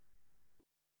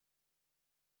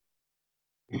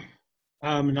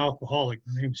I'm an alcoholic.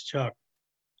 My name's Chuck.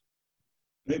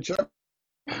 Hey, Chuck.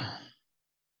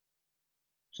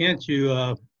 Kent,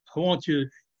 I want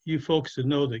you folks to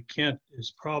know that Kent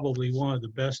is probably one of the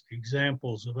best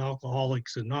examples of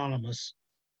Alcoholics Anonymous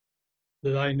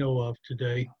that I know of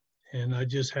today. And I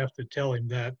just have to tell him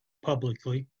that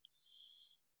publicly.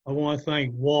 I want to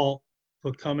thank Walt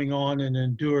for coming on and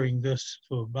enduring this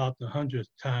for about the 100th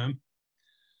time.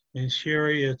 And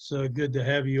Sherry, it's good to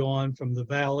have you on from the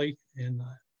Valley. And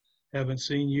I haven't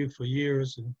seen you for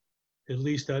years, and at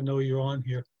least I know you're on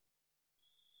here.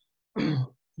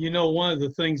 You know, one of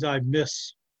the things I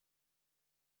miss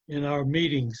in our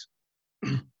meetings,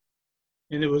 and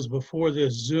it was before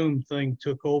this Zoom thing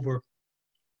took over,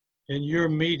 and your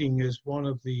meeting is one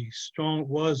of the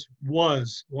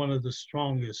was one of the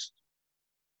strongest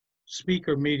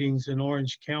speaker meetings in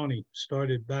Orange County,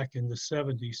 started back in the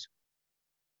 70s.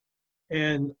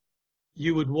 And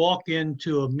you would walk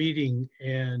into a meeting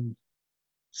and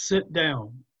sit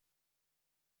down,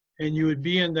 and you would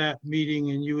be in that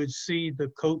meeting and you would see the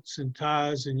coats and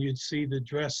ties, and you'd see the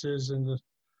dresses and the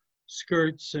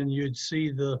skirts, and you'd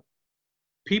see the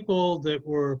people that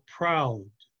were proud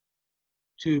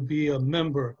to be a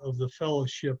member of the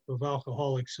Fellowship of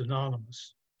Alcoholics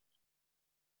Anonymous.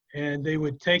 And they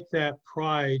would take that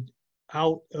pride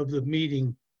out of the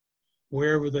meeting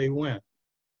wherever they went.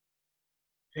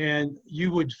 And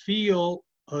you would feel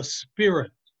a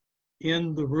spirit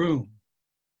in the room,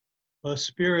 a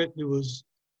spirit that was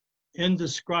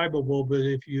indescribable. But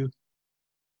if you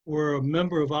were a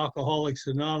member of Alcoholics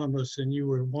Anonymous and you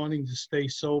were wanting to stay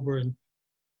sober and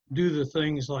do the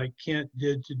things like Kent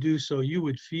did to do so, you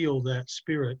would feel that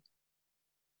spirit.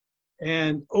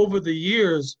 And over the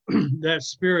years, that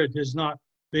spirit has not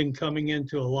been coming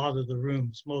into a lot of the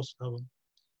rooms, most of them,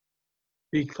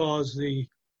 because the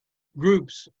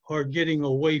groups are getting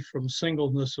away from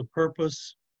singleness of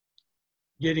purpose,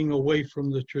 getting away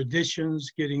from the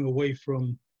traditions, getting away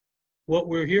from what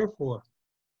we're here for.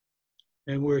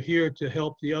 And we're here to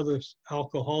help the other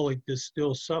alcoholic that's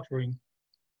still suffering.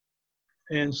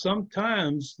 And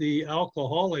sometimes the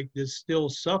alcoholic that's still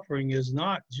suffering is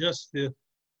not just the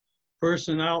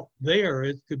person out there.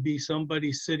 It could be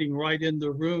somebody sitting right in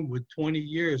the room with 20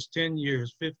 years, 10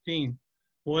 years, 15,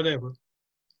 whatever.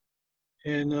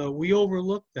 And we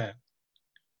overlook that.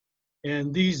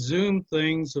 And these Zoom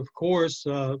things, of course,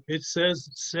 it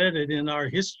said it in our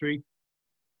history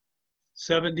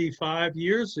 75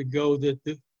 years ago that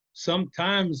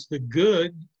sometimes the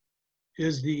good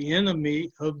is the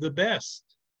enemy of the best.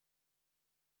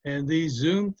 And these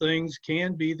Zoom things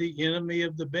can be the enemy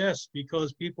of the best,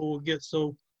 because people will get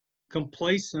so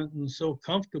complacent and so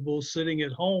comfortable sitting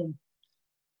at home,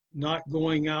 not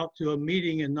going out to a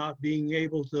meeting and not being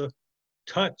able to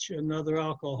touch another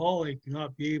alcoholic,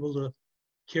 not be able to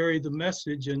carry the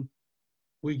message. And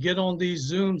we get on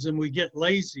these Zooms and we get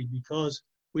lazy because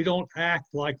we don't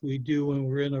act like we do when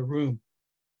we're in a room.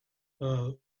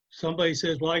 Somebody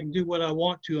says, well, I can do what I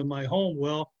want to in my home.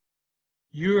 Well,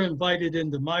 you're invited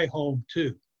into my home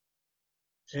too.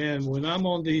 And when I'm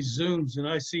on these Zooms and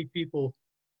I see people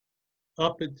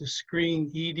up at the screen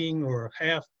eating or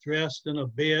half dressed in a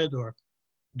bed or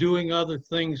doing other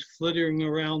things, flittering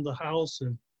around the house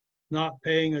and not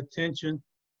paying attention,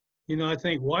 you know, I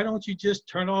think, why don't you just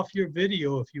turn off your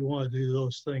video if you want to do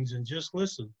those things and just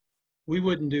listen? We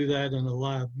wouldn't do that in a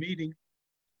live meeting.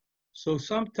 So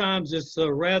sometimes it's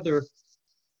rather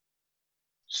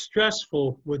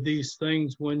stressful with these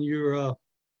things when you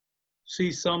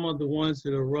see some of the ones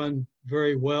that are run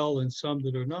very well and some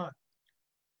that are not.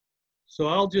 So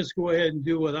I'll just go ahead and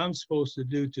do what I'm supposed to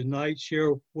do tonight,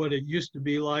 share what it used to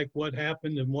be like, what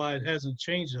happened, and why it hasn't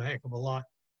changed a heck of a lot.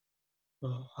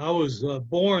 I was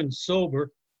born sober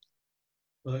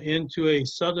into a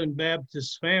Southern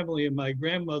Baptist family, and my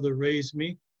grandmother raised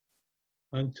me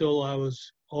until I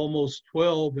was almost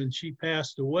 12, and she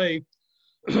passed away.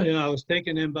 And I was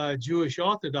taken in by a Jewish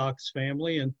Orthodox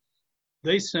family, and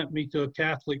they sent me to a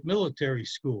Catholic military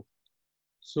school.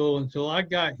 So until I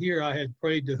got here, I had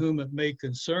prayed to whom it may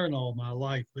concern all my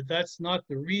life. But that's not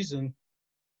the reason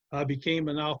I became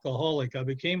an alcoholic. I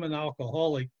became an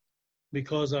alcoholic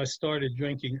because I started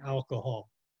drinking alcohol.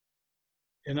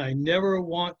 And I never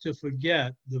want to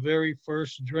forget the very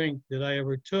first drink that I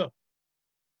ever took.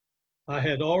 I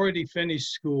had already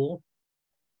finished school.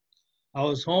 I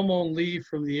was home on leave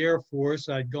from the Air Force.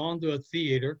 I'd gone to a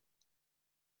theater.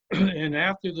 And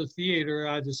after the theater,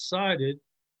 I decided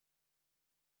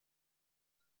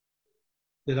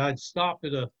that I'd stop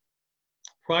at a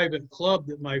private club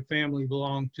that my family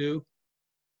belonged to.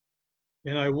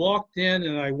 And I walked in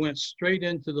and I went straight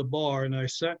into the bar and I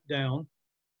sat down.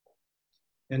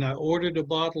 and I ordered a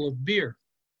bottle of beer.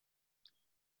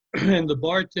 And the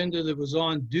bartender that was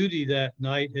on duty that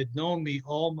night had known me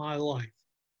all my life.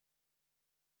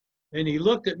 And he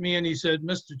looked at me and he said,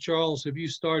 "Mr. Charles, have you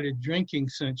started drinking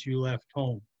since you left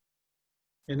home?"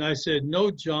 And I said,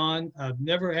 "No, John, I've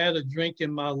never had a drink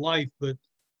in my life, but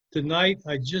tonight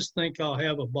I just think I'll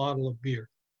have a bottle of beer."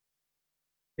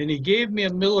 And he gave me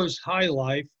a Miller's High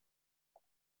Life,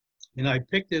 and I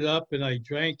picked it up and I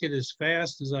drank it as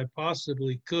fast as I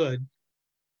possibly could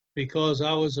because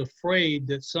I was afraid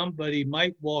that somebody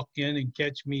might walk in and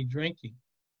catch me drinking.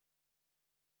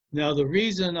 Now, the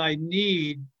reason I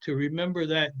need to remember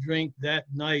that drink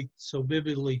that night so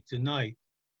vividly tonight,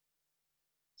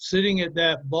 sitting at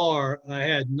that bar, I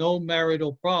had no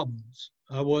marital problems.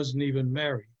 I wasn't even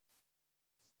married.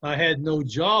 I had no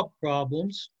job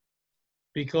problems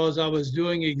because I was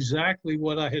doing exactly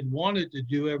what I had wanted to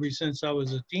do ever since I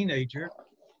was a teenager.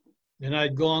 And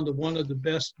I'd gone to one of the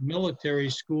best military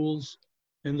schools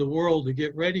in the world to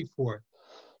get ready for it.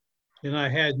 And I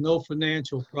had no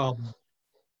financial problem.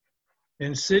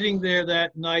 And sitting there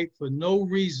that night for no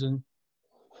reason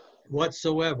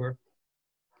whatsoever,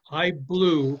 I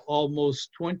blew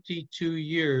almost 22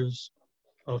 years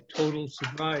of total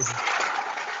sobriety.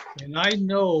 And I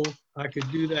know I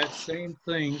could do that same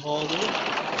thing all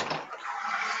over,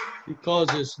 because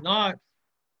it's not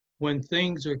when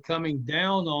things are coming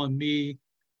down on me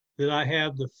that I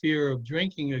have the fear of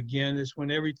drinking again. It's when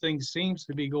everything seems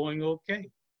to be going okay.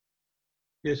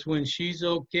 It's when she's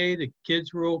okay, the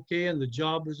kids were okay, and the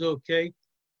job was okay.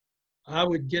 I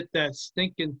would get that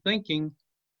stinking thinking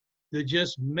that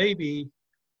just maybe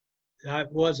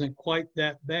that wasn't quite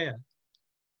that bad.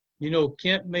 You know,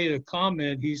 Kent made a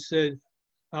comment. He said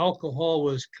alcohol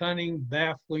was cunning,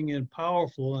 baffling, and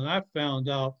powerful. And I found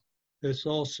out it's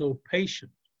also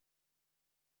patient.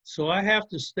 So I have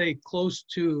to stay close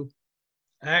to,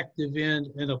 active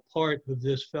in, and a part of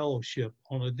this fellowship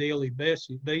on a daily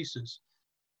basis.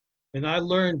 And I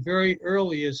learned very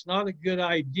early it's not a good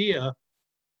idea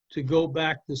to go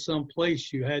back to some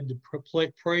place you had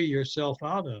to pray yourself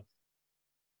out of.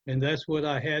 And that's what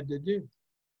I had to do.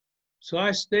 So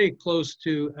I stay close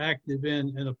to, active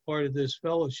in, and a part of this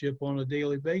fellowship on a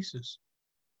daily basis.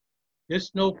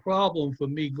 It's no problem for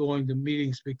me going to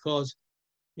meetings, because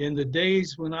in the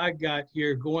days when I got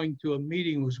here, going to a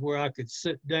meeting was where I could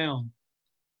sit down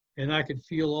and I could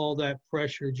feel all that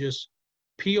pressure just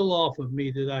peel off of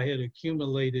me that I had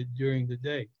accumulated during the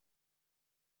day.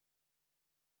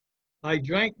 I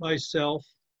drank myself,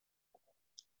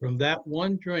 from that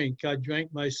one drink, I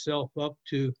drank myself up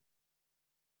to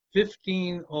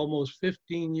 15, almost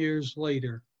 15 years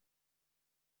later,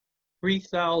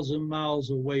 3,000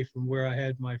 miles away from where I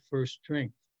had my first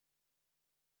drink.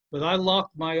 But I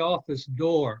locked my office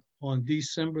door on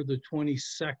December the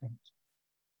 22nd.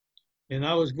 And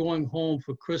I was going home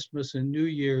for Christmas and New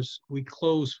Year's. We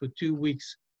closed for 2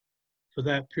 weeks for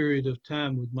that period of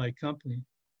time with my company.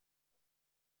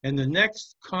 And the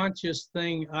next conscious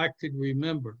thing I could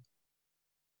remember,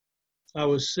 I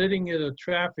was sitting at a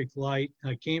traffic light.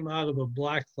 I came out of a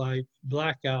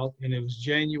blackout, and it was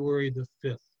January the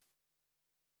 5th.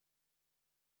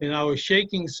 And I was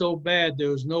shaking so bad, there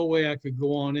was no way I could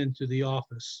go on into the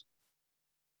office.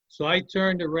 So I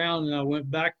turned around and I went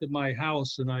back to my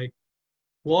house, and I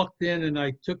walked in and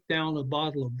I took down a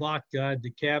bottle of vodka at the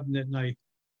cabinet and I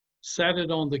sat it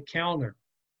on the counter.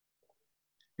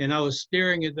 And I was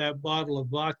staring at that bottle of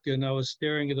vodka, and I was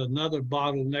staring at another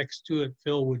bottle next to it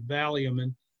filled with Valium.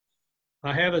 And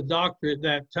I had a doctor at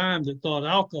that time that thought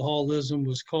alcoholism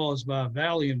was caused by a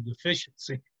Valium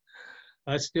deficiency.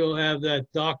 I still have that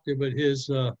doctor, but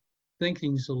his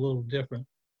thinking's a little different.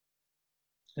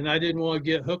 And I didn't want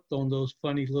to get hooked on those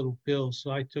funny little pills,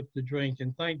 so I took the drink,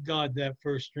 and thank God that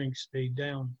first drink stayed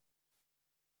down.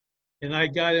 And I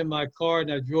got in my car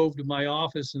and I drove to my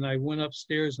office, and I went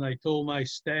upstairs and I told my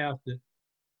staff that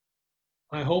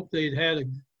I hope they'd had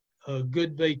a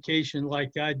good vacation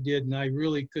like I did, and I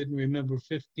really couldn't remember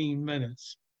 15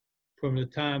 minutes from the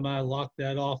time I locked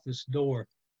that office door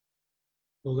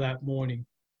till that morning.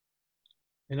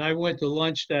 And I went to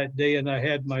lunch that day, and I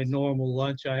had my normal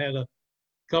lunch. I had a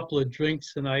couple of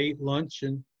drinks and I ate lunch,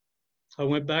 and I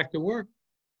went back to work.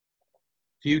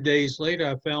 A few days later,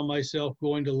 I found myself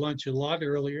going to lunch a lot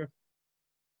earlier,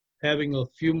 having a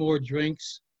few more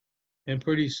drinks, and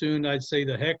pretty soon I'd say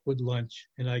the heck with lunch,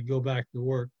 and I'd go back to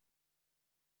work.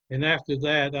 And after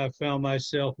that, I found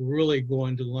myself really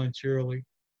going to lunch early,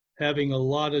 having a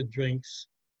lot of drinks,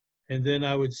 and then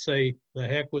I would say the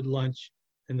heck with lunch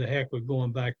and the heck with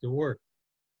going back to work.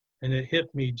 And it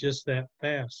hit me just that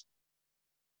fast.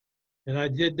 And I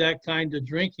did that kind of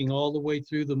drinking all the way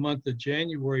through the month of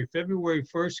January. February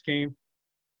 1st came,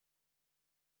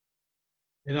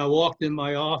 and I walked in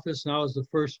my office, and I was the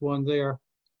first one there.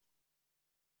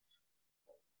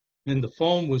 And the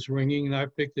phone was ringing, and I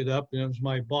picked it up, and it was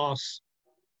my boss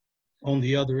on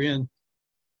the other end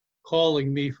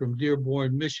calling me from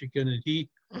Dearborn, Michigan, and he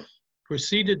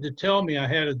proceeded to tell me I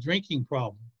had a drinking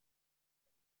problem.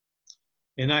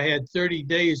 And I had 30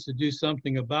 days to do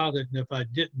something about it, and if I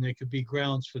didn't, it could be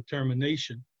grounds for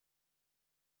termination.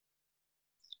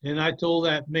 And I told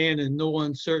that man in no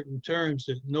uncertain terms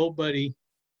that nobody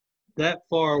that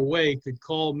far away could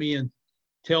call me and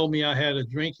tell me I had a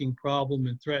drinking problem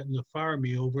and threaten to fire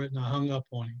me over it, and I hung up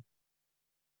on him.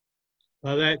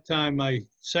 By that time, my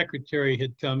secretary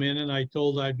had come in, and I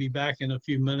told her I'd be back in a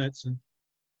few minutes, and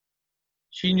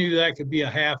she knew that could be a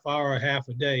half hour, half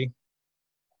a day.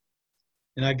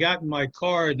 And I got in my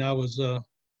car, and I was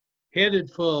headed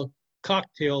for a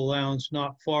cocktail lounge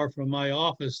not far from my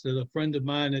office that a friend of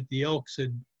mine at the Elks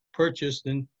had purchased.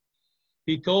 And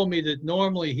he told me that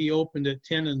normally he opened at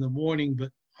 10 in the morning, but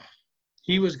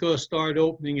he was going to start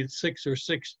opening at 6 or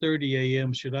 6:30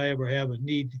 a.m. should I ever have a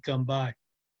need to come by.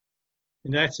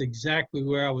 And that's exactly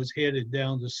where I was headed,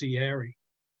 down to see Harry.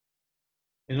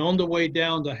 And on the way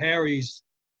down to Harry's,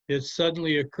 it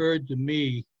suddenly occurred to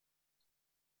me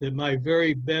that my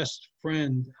very best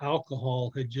friend,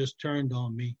 alcohol, had just turned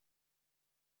on me.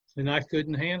 And I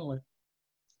couldn't handle it.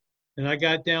 And I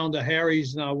got down to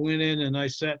Harry's, and I went in and I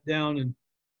sat down, and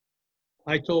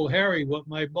I told Harry what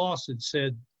my boss had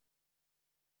said.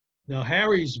 Now,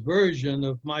 Harry's version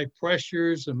of my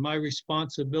pressures and my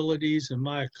responsibilities and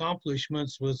my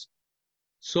accomplishments was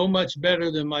so much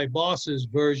better than my boss's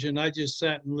version. I just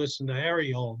sat and listened to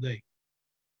Harry all day.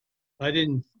 I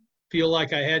didn't feel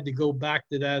like I had to go back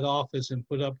to that office and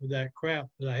put up with that crap,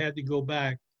 but I had to go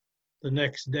back the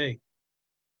next day.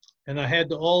 And I had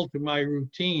to alter my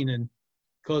routine, and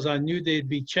because I knew they'd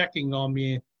be checking on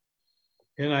me.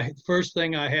 And first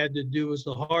thing I had to do was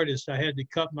the hardest. I had to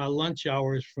cut my lunch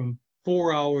hours from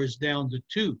 4 hours down to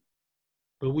 2.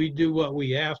 But we do what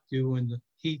we have to when the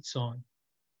heat's on.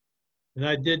 And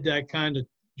I did that kind of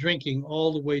drinking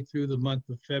all the way through the month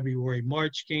of February.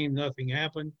 March came, nothing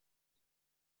happened.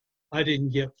 I didn't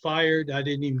get fired. I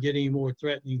didn't even get any more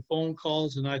threatening phone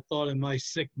calls. And I thought in my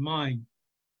sick mind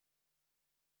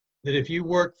that if you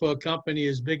worked for a company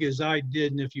as big as I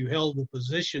did, and if you held a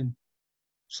position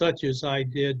such as I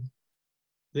did,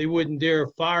 they wouldn't dare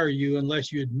fire you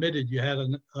unless you admitted you had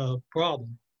a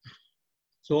problem.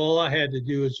 So all I had to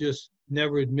do was just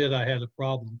never admit I had a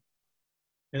problem.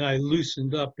 And I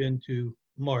loosened up into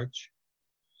March.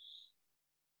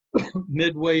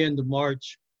 Midway into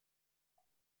March,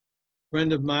 a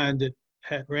friend of mine that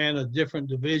ran a different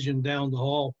division down the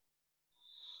hall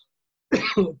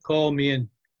called me in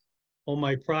on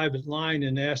my private line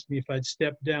and asked me if I'd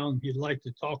step down, if he'd like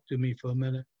to talk to me for a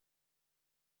minute.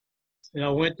 And I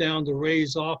went down to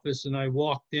Ray's office, and I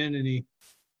walked in, and he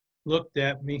looked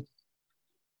at me.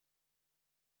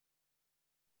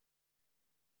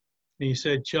 And he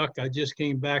said, "Chuck, I just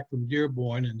came back from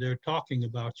Dearborn, and they're talking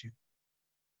about you.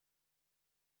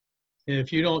 And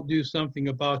if you don't do something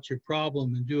about your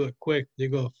problem and do it quick, they're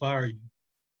going to fire you.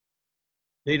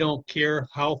 They don't care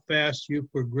how fast you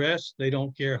progress. They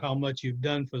don't care how much you've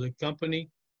done for the company.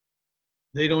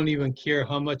 They don't even care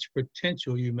how much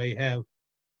potential you may have.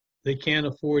 They can't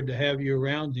afford to have you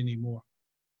around anymore."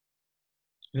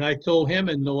 And I told him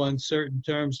in no uncertain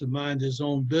terms to mind his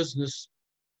own business.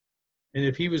 And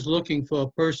if he was looking for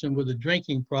a person with a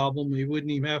drinking problem, he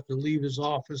wouldn't even have to leave his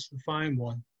office to find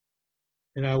one.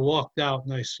 And I walked out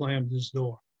and I slammed his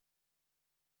door.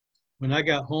 When I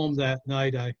got home that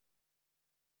night, I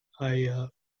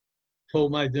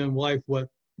told my then wife what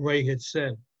Ray had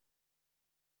said.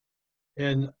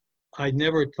 And I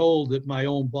never told that my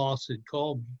own boss had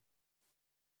called me.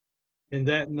 And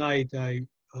that night I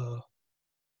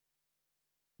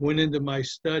went into my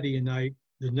study, and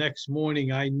the next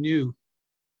morning I knew,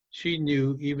 she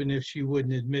knew, even if she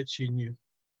wouldn't admit she knew.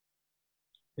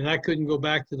 And I couldn't go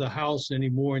back to the house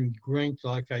anymore and drink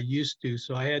like I used to,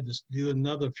 so I had to do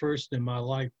another first in my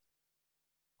life.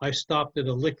 I stopped at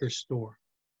a liquor store.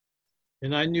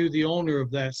 And I knew the owner of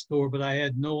that store, but I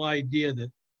had no idea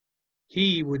that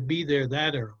he would be there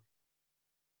that early.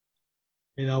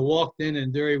 And I walked in,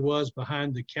 and there he was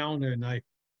behind the counter, and I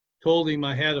told him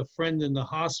I had a friend in the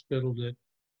hospital that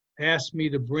asked me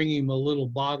to bring him a little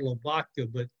bottle of vodka,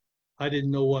 but I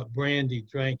didn't know what brand he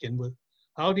drank. And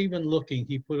without even looking,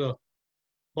 he put a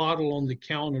bottle on the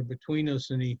counter between us,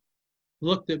 and he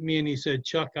looked at me and he said,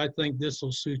 "Chuck, I think this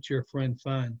will suit your friend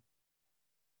fine."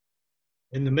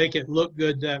 And to make it look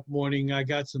good that morning, I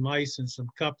got some ice and some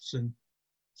cups and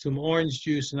some orange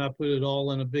juice, and I put it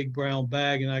all in a big brown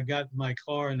bag, and I got in my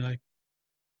car and I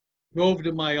drove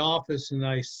to my office and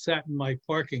I sat in my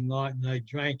parking lot and I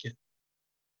drank it.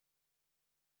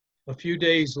 A few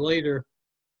days later,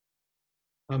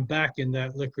 I'm back in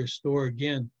that liquor store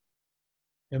again,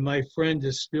 and my friend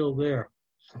is still there.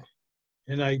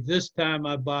 And this time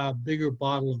I buy a bigger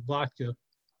bottle of vodka,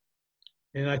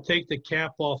 and I take the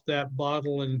cap off that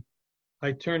bottle and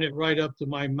I turn it right up to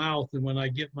my mouth. And when I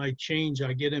get my change,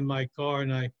 I get in my car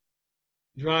and I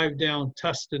drive down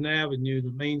Tustin Avenue,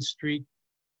 the main street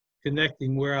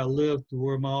connecting where I lived to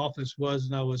where my office was.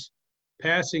 And I was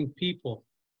passing people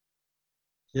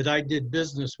that I did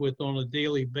business with on a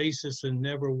daily basis, and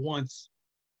never once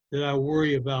did I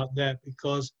worry about that,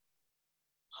 because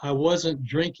I wasn't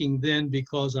drinking then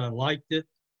because I liked it.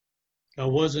 I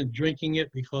wasn't drinking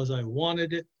it because I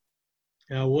wanted it.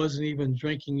 And I wasn't even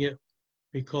drinking it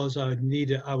because I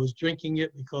needed. I was drinking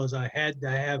it because I had to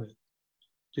have it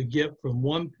to get from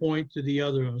one point to the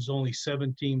other. It was only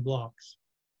 17 blocks.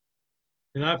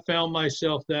 And I found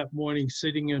myself that morning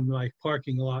sitting in my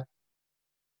parking lot,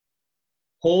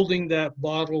 holding that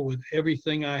bottle with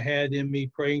everything I had in me,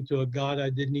 praying to a God I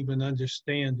didn't even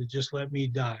understand to just let me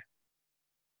die.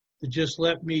 To just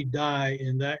let me die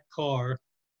in that car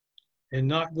and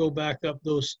not go back up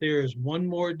those stairs one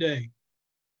more day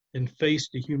and face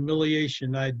the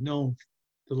humiliation I'd known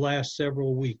the last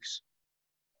several weeks.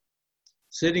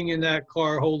 Sitting in that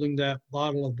car holding that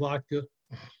bottle of vodka,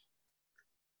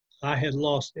 I had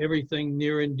lost everything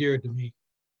near and dear to me.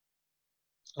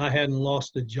 I hadn't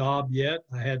lost a job yet.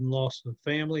 I hadn't lost a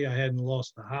family. I hadn't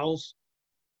lost a house.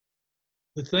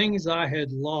 The things I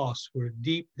had lost were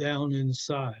deep down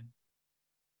inside.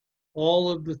 All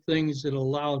of the things that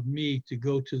allowed me to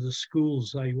go to the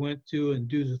schools I went to and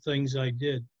do the things I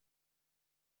did.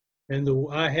 And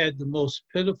I had the most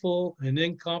pitiful and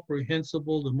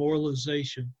incomprehensible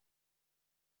demoralization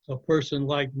a person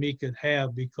like me could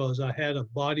have, because I had a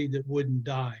body that wouldn't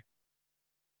die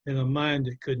and a mind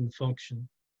that couldn't function.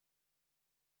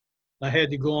 I had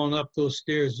to go on up those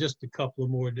stairs just a couple of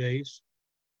more days.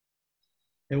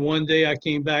 And one day I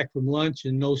came back from lunch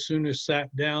and no sooner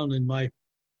sat down and my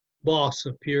boss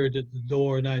appeared at the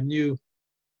door, and I knew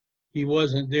he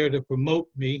wasn't there to promote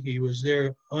me. He was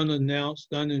there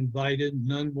unannounced, uninvited,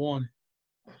 and unwanted.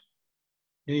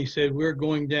 And he said, "We're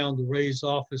going down to Ray's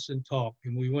office and talk."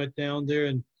 And we went down there,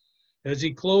 and as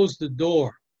he closed the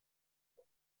door,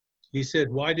 he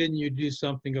said, "Why didn't you do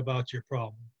something about your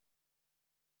problem?"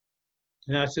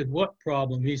 And I said, "What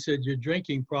problem?" He said, "Your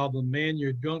drinking problem, man.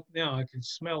 You're drunk now. I can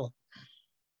smell it."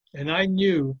 And I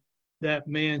knew that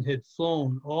man had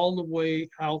flown all the way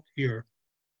out here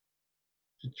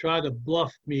to try to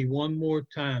bluff me one more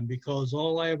time, because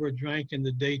all I ever drank in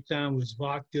the daytime was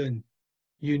vodka, and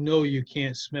you know you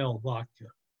can't smell vodka.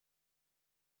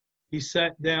 He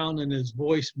sat down and his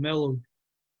voice mellowed,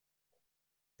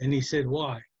 and he said,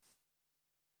 "Why?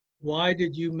 Why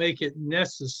did you make it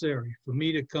necessary for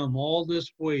me to come all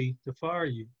this way to fire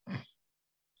you?"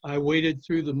 I waited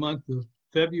through the month of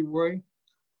February,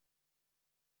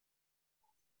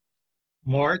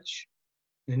 March,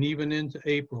 and even into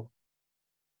April.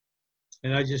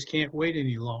 And I just can't wait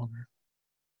any longer.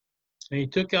 And he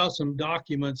took out some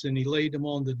documents and he laid them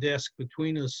on the desk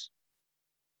between us.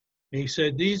 And he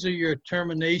said, "These are your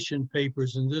termination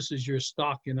papers and this is your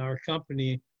stock in our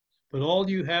company. But all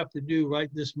you have to do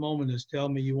right this moment is tell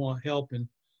me you want help. And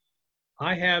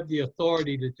I have the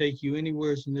authority to take you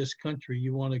anywhere in this country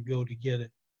you want to go to get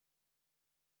it."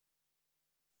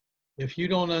 If you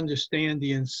don't understand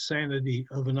the insanity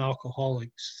of an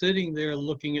alcoholic, sitting there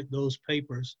looking at those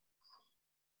papers,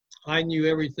 I knew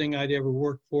everything I'd ever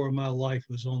worked for in my life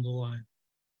was on the line.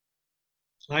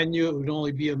 I knew it would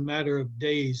only be a matter of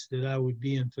days that I would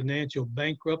be in financial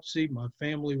bankruptcy. My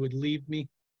family would leave me.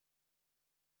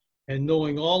 And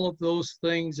knowing all of those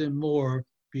things and more,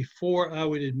 before I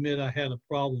would admit I had a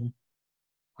problem,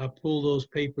 I pulled those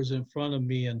papers in front of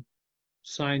me and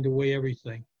signed away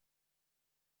everything.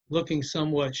 Looking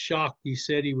somewhat shocked, he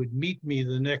said he would meet me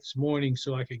the next morning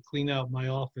so I could clean out my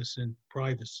office in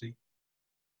privacy.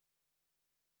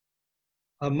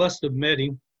 I must have met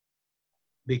him,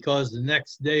 because the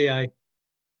next day I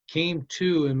came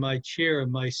to in my chair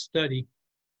in my study,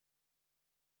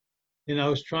 and I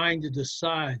was trying to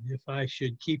decide if I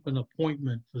should keep an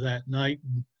appointment for that night.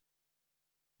 And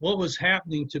what was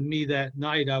happening to me that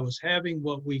night, I was having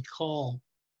what we call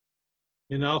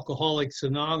in Alcoholics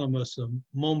Anonymous a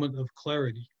moment of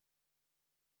clarity.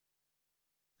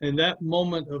 And that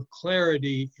moment of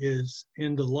clarity is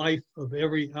in the life of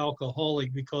every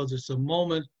alcoholic, because it's a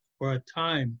moment for a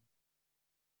time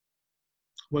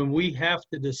when we have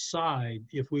to decide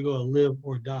if we're going to live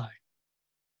or die.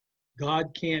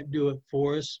 God can't do it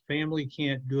for us. Family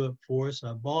can't do it for us.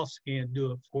 Our boss can't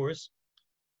do it for us.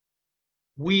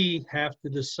 We have to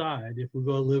decide if we're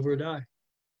going to live or die.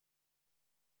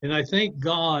 And I think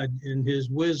God, in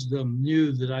his wisdom,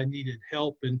 knew that I needed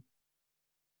help. And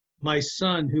my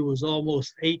son, who was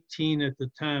almost 18 at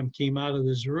the time, came out of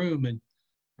his room, and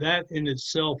that in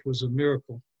itself was a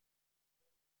miracle.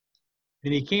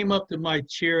 And he came up to my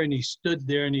chair and he stood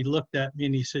there and he looked at me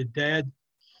and he said, "Dad,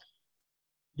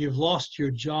 you've lost your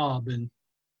job, and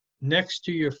next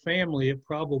to your family, it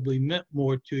probably meant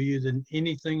more to you than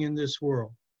anything in this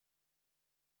world.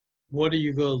 What are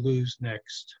you going to lose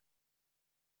next?"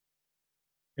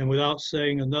 And without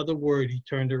saying another word, he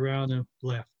turned around and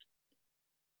left.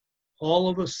 All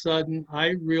of a sudden, I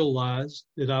realized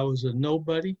that I was a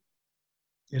nobody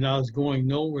and I was going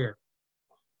nowhere.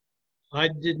 I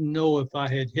didn't know if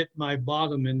I had hit my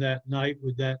bottom in that night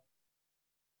with that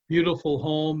beautiful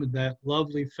home and that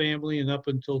lovely family, and up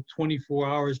until 24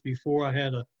 hours before, I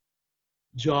had a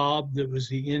job that was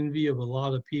the envy of a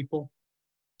lot of people.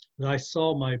 And I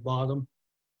saw my bottom,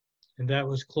 and that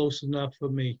was close enough for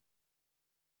me.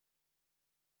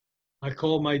 I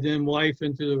called my then wife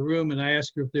into the room and I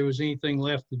asked her if there was anything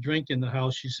left to drink in the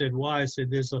house. She said, "Why?" I said,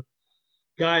 "There's a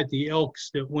guy at the Elks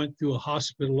that went through a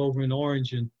hospital over in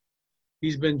Orange, and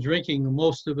he's been drinking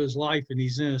most of his life, and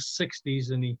he's in his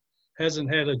 60s, and he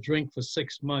hasn't had a drink for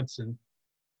 6 months, and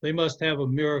they must have a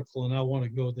miracle, and I want to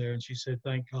go there." And she said,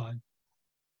 "Thank God."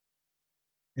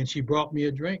 And she brought me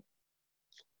a drink.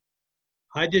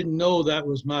 I didn't know that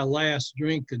was my last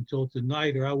drink until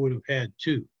tonight, or I would have had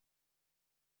two.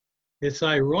 It's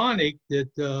ironic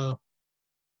that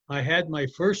I had my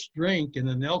first drink in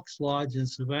an Elks Lodge in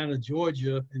Savannah,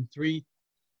 Georgia, and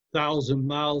 3,000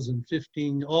 miles and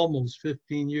almost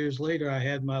 15 years later, I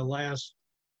had my last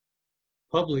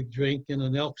public drink in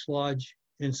an Elks Lodge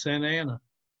in Santa Ana.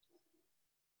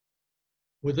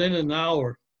 Within an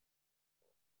hour,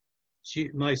 she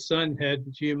and my son had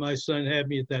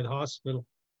me at that hospital,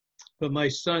 but my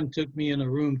son took me in a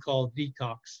room called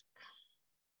detox,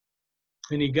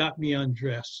 and he got me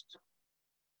undressed.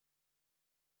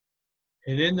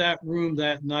 And in that room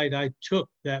that night, I took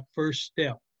that first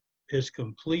step as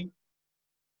complete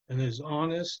and as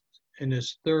honest and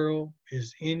as thorough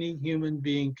as any human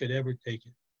being could ever take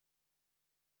it.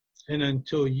 And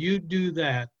until you do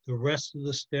that, the rest of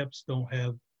the steps don't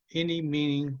have any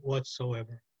meaning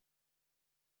whatsoever.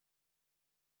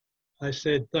 I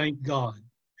said, "Thank God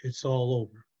it's all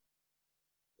over.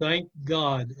 Thank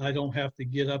God I don't have to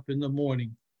get up in the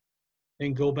morning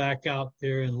and go back out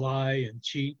there and lie and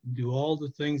cheat and do all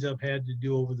the things I've had to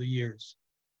do over the years."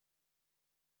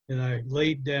 And I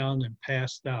laid down and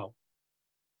passed out.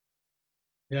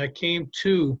 And I came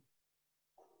to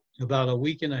about a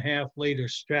week and a half later,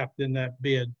 strapped in that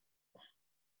bed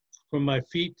from my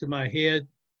feet to my head.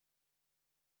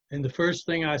 And the first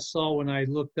thing I saw when I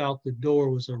looked out the door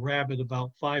was a rabbit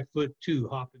about 5'2"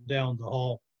 hopping down the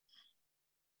hall.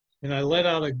 And I let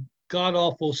out a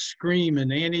god-awful scream,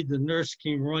 and Annie, the nurse,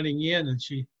 came running in, and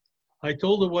I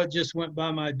told her what just went by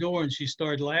my door, and she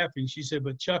started laughing. She said,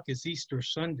 "But Chuck, it's Easter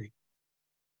Sunday."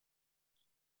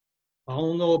 I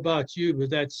don't know about you,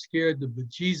 but that scared the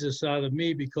bejesus out of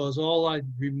me, because all I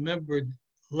remembered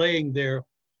laying there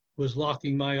was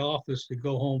locking my office to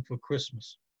go home for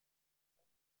Christmas.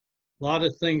 A lot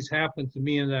of things happened to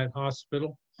me in that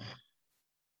hospital.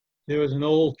 There was an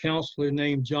old counselor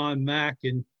named John Mack,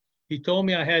 and he told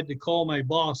me I had to call my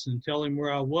boss and tell him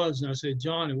where I was. And I said,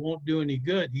 "John, it won't do any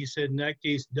good." He said, "In that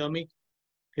case, dummy,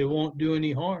 it won't do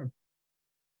any harm."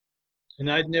 And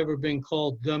I'd never been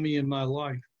called dummy in my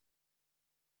life.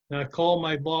 And I called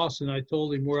my boss and I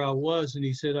told him where I was, and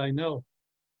he said, "I know.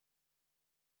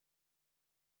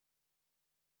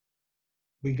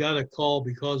 We got a call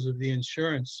because of the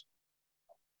insurance."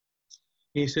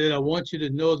 He said, "I want you to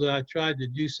know that I tried to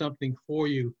do something for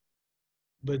you,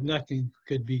 but nothing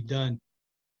could be done.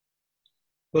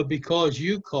 But because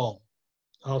you called,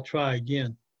 I'll try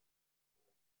again."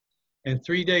 And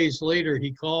 3 days later,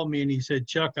 he called me and he said,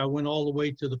 "Chuck, I went all the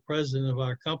way to the president of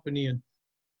our company, and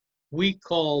we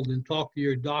called and talked to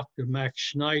your doctor, Max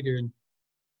Schneider, and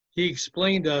he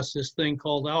explained to us this thing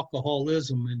called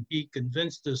alcoholism, and he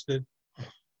convinced us that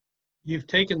you've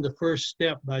taken the first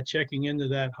step by checking into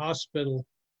that hospital.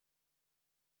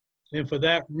 And for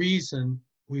that reason,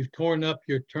 we've torn up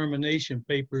your termination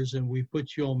papers and we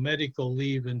put you on medical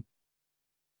leave, and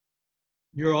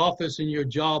your office and your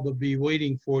job will be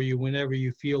waiting for you whenever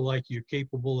you feel like you're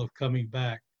capable of coming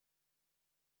back."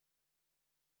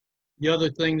 The other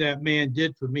thing that man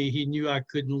did for me, he knew I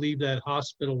couldn't leave that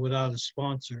hospital without a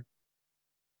sponsor.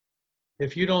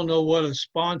 If you don't know what a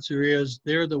sponsor is,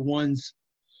 they're the ones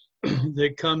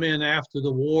that come in after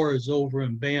the war is over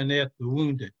and bayonet the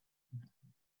wounded.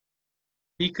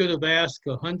 He could have asked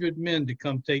 100 men to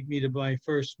come take me to my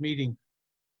first meeting,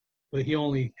 but he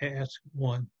only asked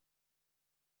one.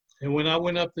 And when I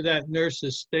went up to that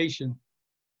nurse's station,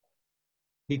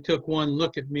 he took one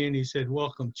look at me and he said,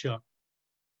 "Welcome, Chuck.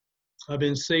 I've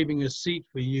been saving a seat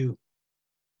for you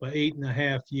for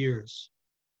 8.5 years."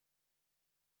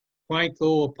 Frank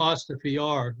O''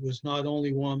 was not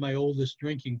only one of my oldest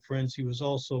drinking friends, he was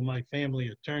also my family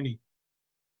attorney.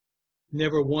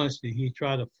 Never once did he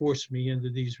try to force me into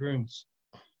these rooms.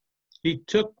 He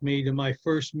took me to my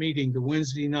first meeting, the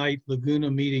Wednesday night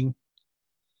Laguna meeting,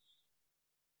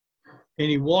 and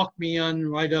he walked me on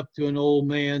right up to an old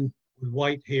man with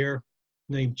white hair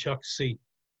named Chuck C.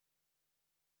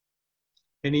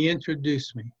 And he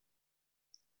introduced me.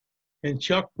 And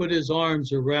Chuck put his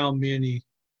arms around me and he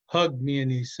hugged me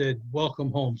and he said,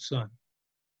 "Welcome home, son."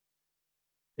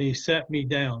 And he sat me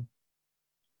down.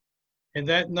 And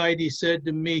that night he said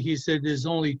to me, he said, "There's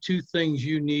only 2 things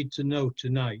you need to know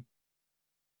tonight.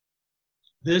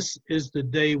 This is the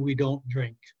day we don't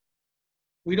drink.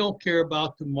 We don't care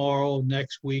about tomorrow,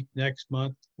 next week, next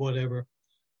month, whatever.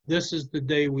 This is the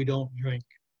day we don't drink.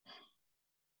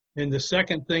 And the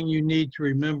second thing you need to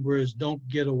remember is don't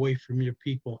get away from your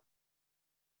people.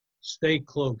 Stay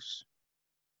close."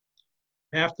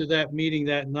 After that meeting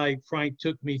that night, Frank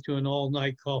took me to an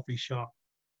all-night coffee shop.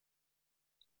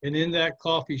 And in that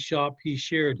coffee shop, he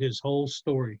shared his whole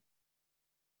story.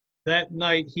 That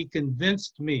night, he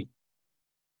convinced me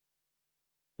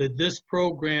that this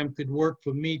program could work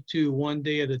for me too, one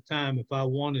day at a time if I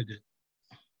wanted it.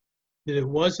 That it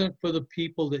wasn't for the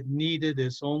people that need it,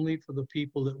 it's only for the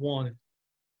people that want it.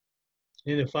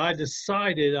 And if I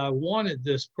decided I wanted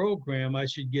this program, I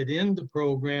should get in the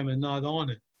program and not on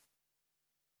it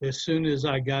as soon as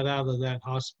I got out of that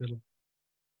hospital.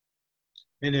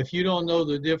 And if you don't know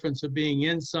the difference of being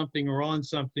in something or on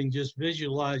something, just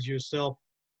visualize yourself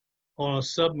on a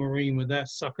submarine when that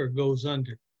sucker goes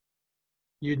under.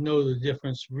 You'd know the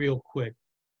difference real quick.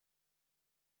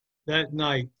 That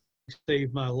night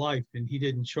saved my life and he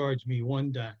didn't charge me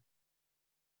one dime.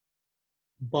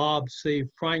 Bob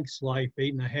saved Frank's life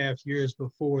 8.5 years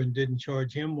before and didn't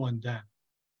charge him one dime.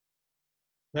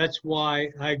 That's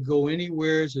why I go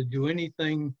anywhere or do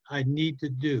anything I need to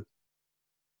do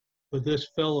for this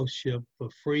fellowship for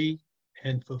free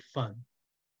and for fun.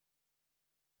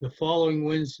 The following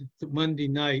Monday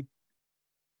night,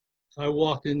 I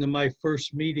walked into my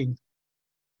first meeting,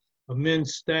 a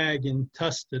men's stag in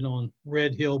Tustin on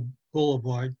Red Hill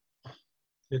Boulevard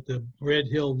at the Red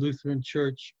Hill Lutheran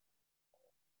Church.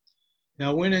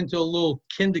 Now I went into a little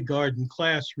kindergarten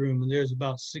classroom and there's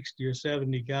about 60 or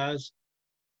 70 guys.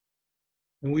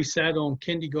 And we sat on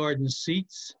kindergarten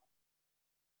seats.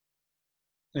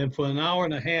 And for an hour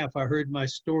and a half, I heard my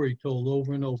story told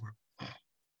over and over.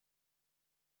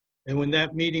 And when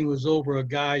that meeting was over, a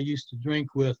guy I used to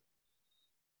drink with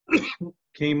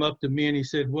came up to me and he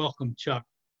said, "Welcome, Chuck.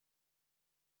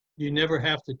 You never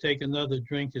have to take another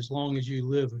drink as long as you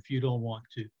live if you don't want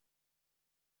to."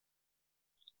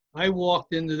 I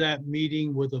walked into that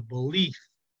meeting with a belief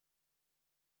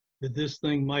that this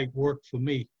thing might work for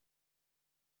me.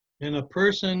 And a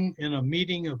person in a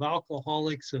meeting of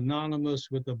Alcoholics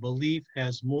Anonymous with a belief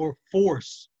has more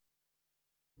force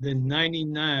than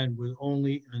 99 with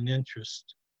only an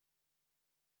interest.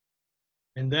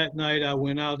 And that night I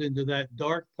went out into that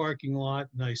dark parking lot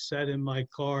and I sat in my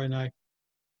car and I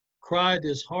cried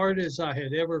as hard as I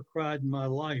had ever cried in my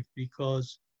life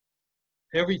because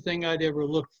everything I'd ever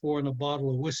looked for in a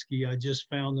bottle of whiskey, I just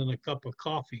found in a cup of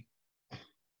coffee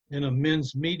in a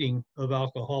men's meeting of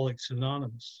Alcoholics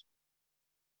Anonymous.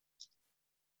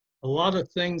 A lot of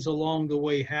things along the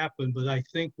way happened, but I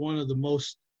think one of the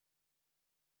most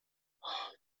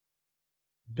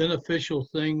beneficial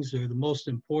things or the most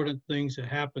important things that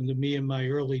happened to me in my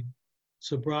early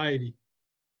sobriety.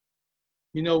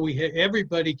 You know,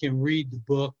 everybody can read the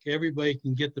book, everybody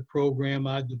can get the program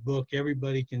out of the book,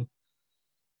 everybody can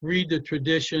read the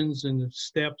traditions and the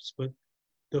steps, but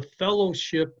the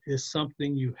fellowship is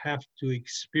something you have to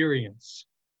experience.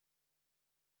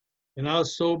 And I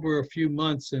was sober a few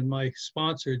months and my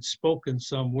sponsor had spoken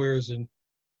somewheres and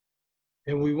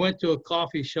we went to a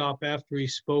coffee shop after he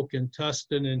spoke in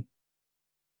Tustin, and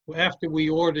after we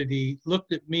ordered, he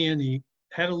looked at me and he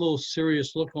had a little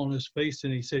serious look on his face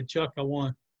and he said, "Chuck, I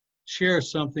want to share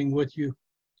something with you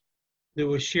that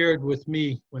was shared with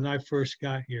me when I first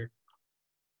got here."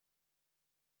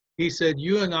 He said,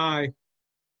 you and I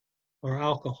are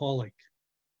alcoholic.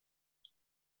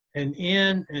 And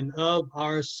in and of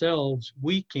ourselves,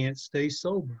 we can't stay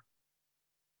sober.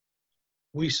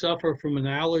 We suffer from an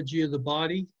allergy of the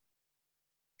body,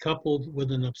 coupled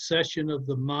with an obsession of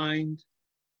the mind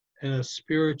and a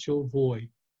spiritual void.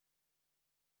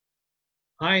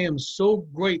 I am so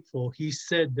grateful he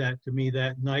said that to me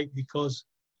that night, because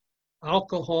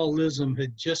alcoholism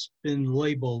had just been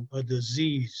labeled a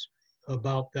disease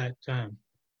about that time.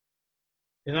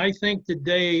 And I think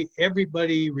today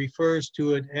everybody refers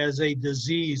to it as a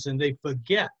disease, and they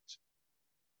forget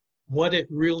what it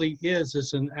really is.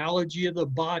 It's an allergy of the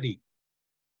body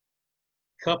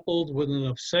coupled with an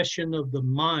obsession of the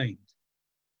mind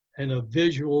and a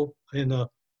visual and a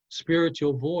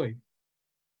spiritual void.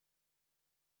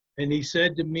 And he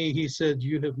said to me, he said,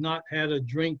 you have not had a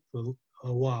drink for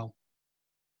a while.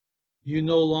 You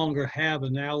no longer have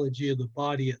an allergy of the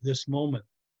body at this moment.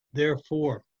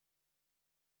 Therefore,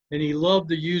 and he loved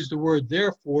to use the word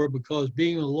therefore, because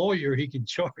being a lawyer, he can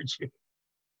charge you.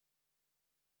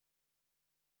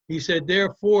 He said,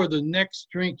 therefore, the next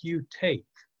drink you take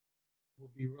will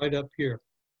be right up here.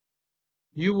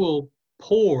 You will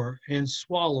pour and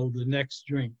swallow the next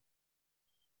drink.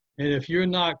 And if you're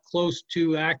not close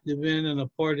to, active in, and a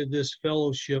part of this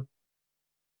fellowship,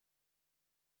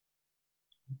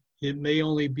 it may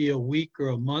only be a week or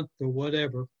a month or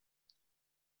whatever,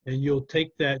 and you'll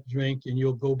take that drink and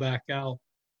you'll go back out.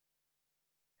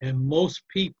 And most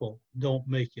people don't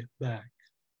make it back.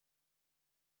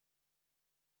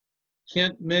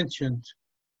 Kent mentioned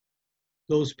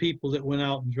those people that went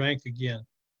out and drank again.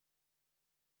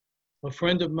 A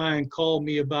friend of mine called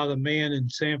me about a man in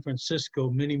San Francisco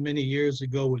many, many years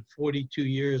ago with 42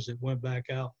 years that went back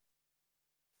out.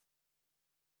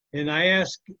 And I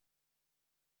asked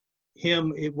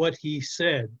him what he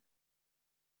said.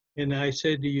 And I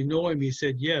said, do you know him? He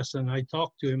said, yes. And I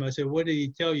talked to him. I said, what did he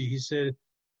tell you? He said,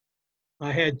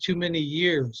 I had too many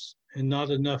years and not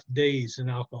enough days in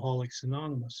Alcoholics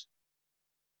Anonymous.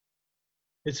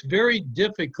 It's very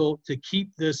difficult to keep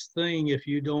this thing if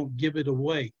you don't give it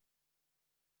away.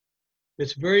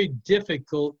 It's very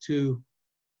difficult to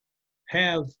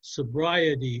have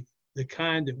sobriety, the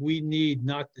kind that we need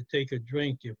not to take a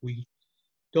drink, if we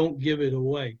don't give it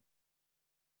away.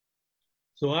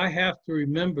 So I have to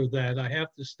remember that. I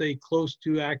have to stay close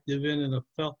to, active in, and a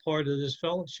part of this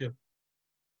fellowship.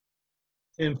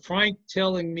 And Frank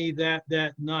telling me that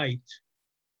night,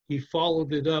 he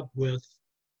followed it up with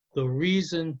the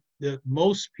reason that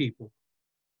most people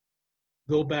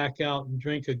go back out and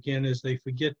drink again is they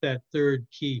forget that third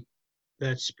key,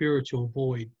 that spiritual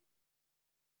void.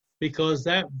 Because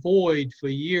that void for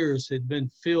years had been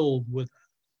filled with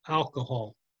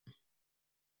alcohol.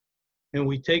 And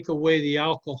we take away the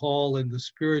alcohol and the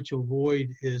spiritual void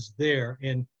is there.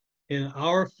 And in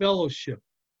our fellowship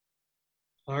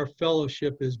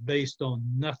is based on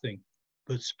nothing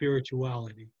but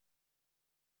spirituality.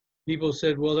 People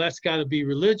said, well, that's got to be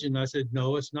religion. I said,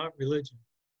 no, it's not religion.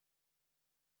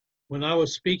 When I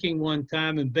was speaking one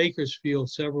time in Bakersfield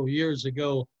several years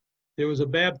ago, there was a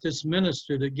Baptist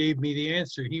minister that gave me the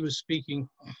answer. He was speaking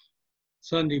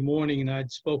Sunday morning, and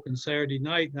I'd spoken Saturday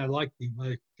night, and I liked him.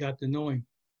 I got to know him.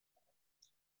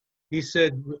 He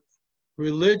said,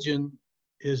 religion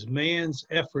is man's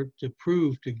effort to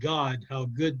prove to God how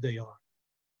good they are.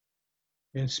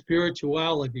 And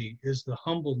spirituality is the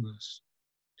humbleness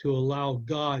to allow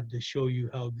God to show you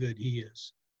how good he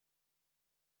is.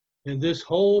 And this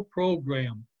whole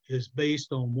program is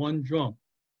based on one drunk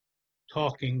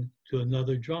talking to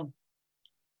another drunk.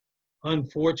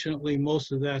 Unfortunately,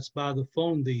 most of that's by the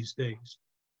phone these days.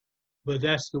 But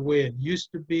that's the way it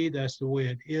used to be, that's the way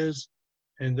it is,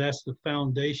 and that's the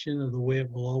foundation of the way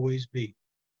it will always be.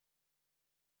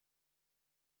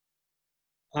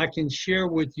 I can share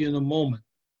with you in a moment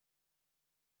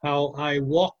how I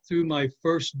walked through my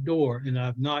first door and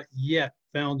I've not yet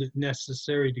found it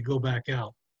necessary to go back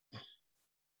out.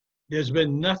 There's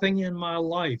been nothing in my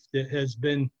life that has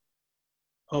been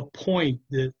a point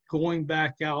that going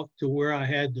back out to where I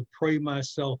had to pray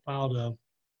myself out of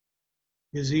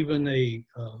is even a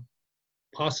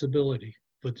possibility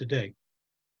for today.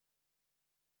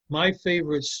 My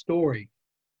favorite story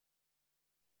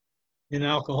in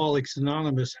Alcoholics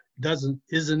Anonymous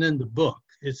isn't in the book.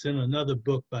 It's in another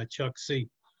book by Chuck C.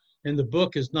 And the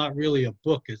book is not really a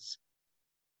book, it's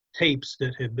tapes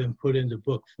that have been put into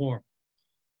book form.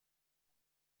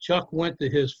 Chuck went to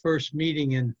his first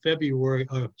meeting in January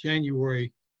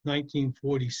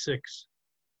 1946.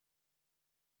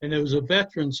 And there was a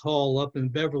veterans hall up in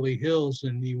Beverly Hills,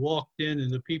 and he walked in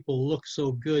and the people looked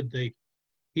so good,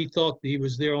 he thought that he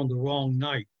was there on the wrong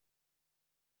night.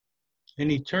 and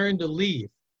he turned to leave.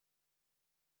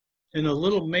 And a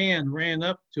little man ran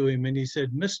up to him and he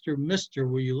said, Mister,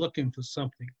 were you looking for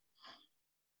something?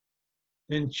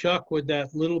 And Chuck, with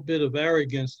that little bit of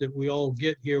arrogance that we all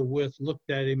get here with,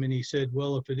 looked at him and he said,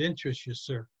 well, if it interests you,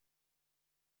 sir,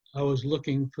 I was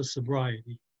looking for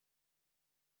sobriety.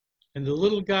 And the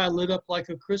little guy lit up like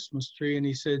a Christmas tree and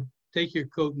he said, take your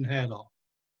coat and hat off.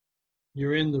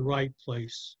 You're in the right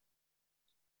place.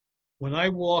 When I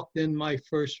walked in my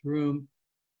first room,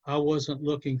 I wasn't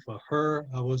looking for her.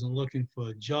 I wasn't looking for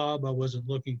a job. I wasn't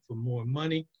looking for more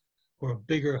money or a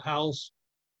bigger house.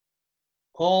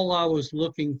 All I was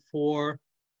looking for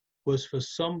was for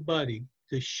somebody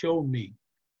to show me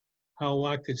how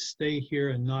I could stay here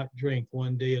and not drink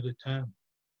one day at a time.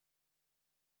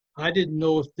 I didn't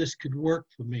know if this could work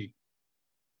for me.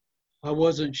 I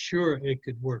wasn't sure it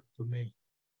could work for me.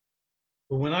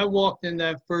 But when I walked in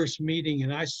that first meeting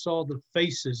and I saw the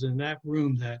faces in that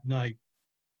room that night,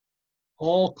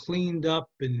 all cleaned up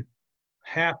and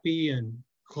happy and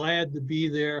glad to be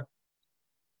there,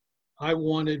 I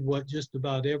wanted what just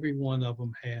about every one of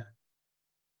them had.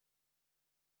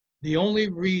 The only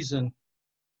reason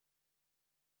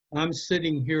I'm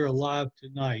sitting here alive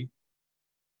tonight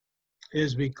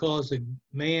is because a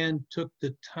man took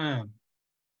the time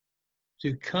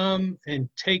to come and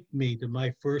take me to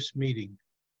my first meeting.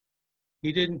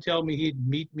 He didn't tell me he'd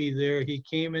meet me there. He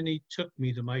came and he took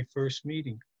me to my first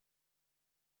meeting.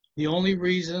 The only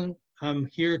reason I'm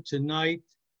here tonight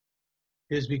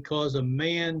is because a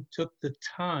man took the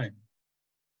time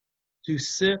to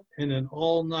sit in an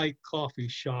all-night coffee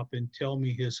shop and tell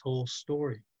me his whole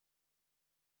story.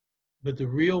 But the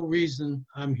real reason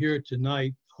I'm here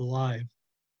tonight alive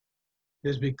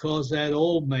is because that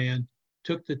old man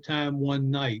took the time one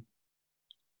night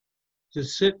to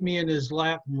sit me in his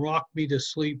lap and rock me to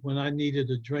sleep when I needed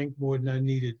a drink more than I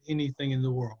needed anything in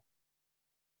the world.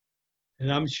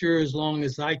 And I'm sure as long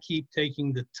as I keep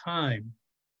taking the time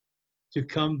to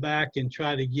come back and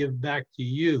try to give back to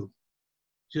you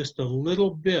just a little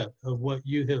bit of what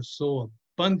you have so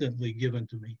abundantly given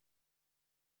to me,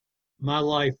 my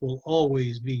life will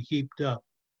always be heaped up,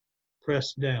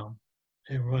 pressed down,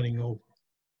 and running over.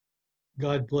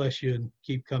 God bless you and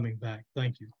keep coming back.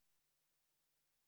 Thank you.